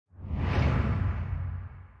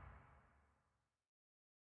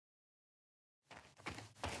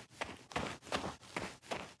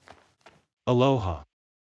Aloha.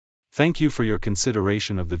 Thank you for your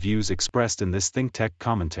consideration of the views expressed in this ThinkTech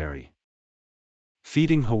commentary.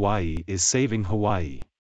 Feeding Hawaii is saving Hawaii.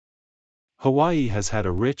 Hawaii has had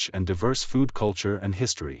a rich and diverse food culture and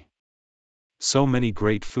history. So many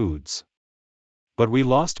great foods. But we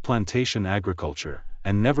lost plantation agriculture,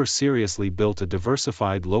 and never seriously built a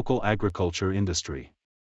diversified local agriculture industry.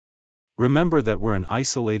 Remember that we're an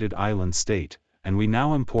isolated island state, and we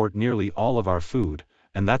now import nearly all of our food,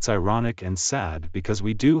 and that's ironic and sad because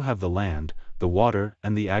we do have the land, the water,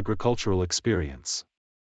 and the agricultural experience.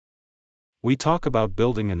 We talk about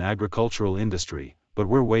building an agricultural industry, but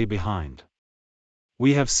we're way behind.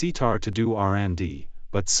 We have CTAR to do R&D,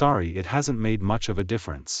 but sorry, it hasn't made much of a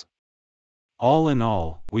difference. All in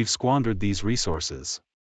all, we've squandered these resources.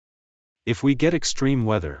 If we get extreme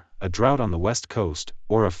weather, a drought on the West Coast,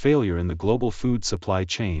 or a failure in the global food supply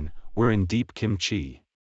chain, we're in deep kimchi.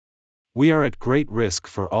 We are at great risk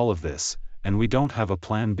for all of this, and we don't have a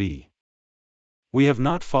plan B. We have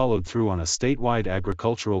not followed through on a statewide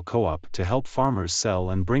agricultural co-op to help farmers sell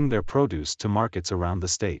and bring their produce to markets around the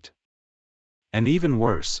state. And even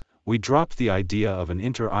worse, we dropped the idea of an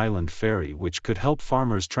inter-island ferry which could help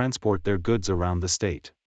farmers transport their goods around the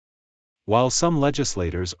state. While some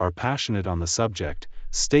legislators are passionate on the subject,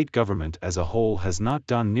 state government as a whole has not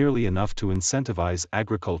done nearly enough to incentivize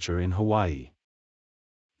agriculture in Hawaii.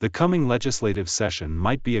 The coming legislative session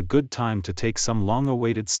might be a good time to take some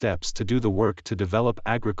long-awaited steps to do the work to develop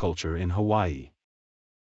agriculture in Hawaii.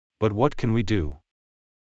 But what can we do?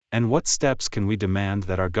 And what steps can we demand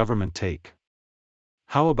that our government take?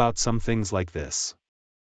 How about some things like this?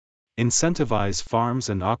 Incentivize farms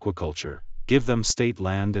and aquaculture, give them state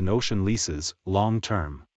land and ocean leases,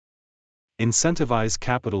 long-term. Incentivize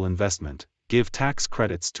capital investment, give tax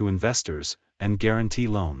credits to investors, and guarantee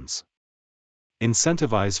loans.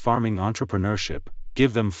 Incentivize farming entrepreneurship,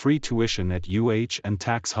 give them free tuition at UH and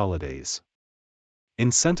tax holidays.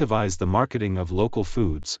 Incentivize the marketing of local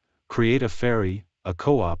foods, create a ferry, a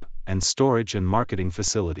co-op, and storage and marketing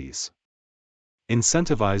facilities.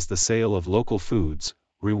 Incentivize the sale of local foods,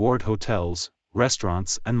 reward hotels,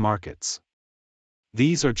 restaurants, and markets.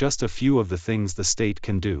 These are just a few of the things the state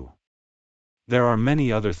can do. There are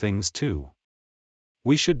many other things too.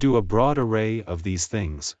 We should do a broad array of these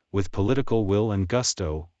things, with political will and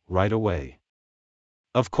gusto, right away.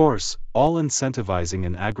 Of course, all incentivizing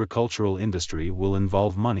an agricultural industry will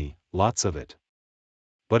involve money, lots of it.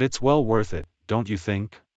 But it's well worth it, don't you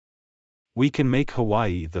think? We can make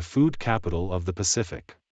Hawaii the food capital of the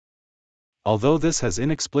Pacific. Although this has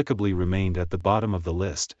inexplicably remained at the bottom of the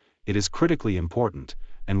list, it is critically important,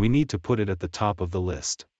 and we need to put it at the top of the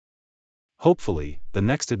list. Hopefully, the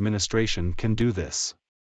next administration can do this.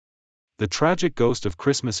 The tragic ghost of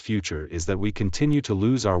Christmas future is that we continue to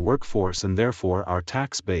lose our workforce and therefore our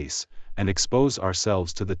tax base, and expose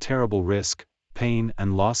ourselves to the terrible risk, pain,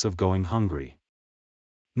 and loss of going hungry.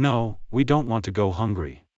 No, we don't want to go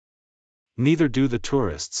hungry. Neither do the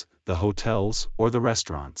tourists, the hotels, or the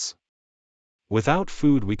restaurants. Without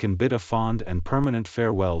food we can bid a fond and permanent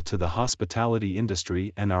farewell to the hospitality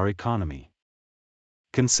industry and our economy.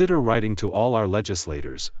 Consider writing to all our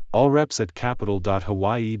legislators, all reps at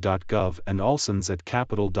capital.hawaii.gov and allsons at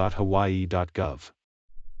capital.hawaii.gov.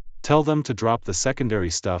 Tell them to drop the secondary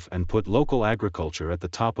stuff and put local agriculture at the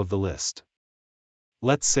top of the list.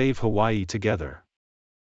 Let's save Hawaii together.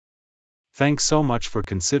 Thanks so much for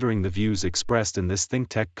considering the views expressed in this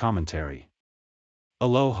ThinkTech commentary.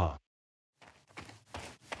 Aloha.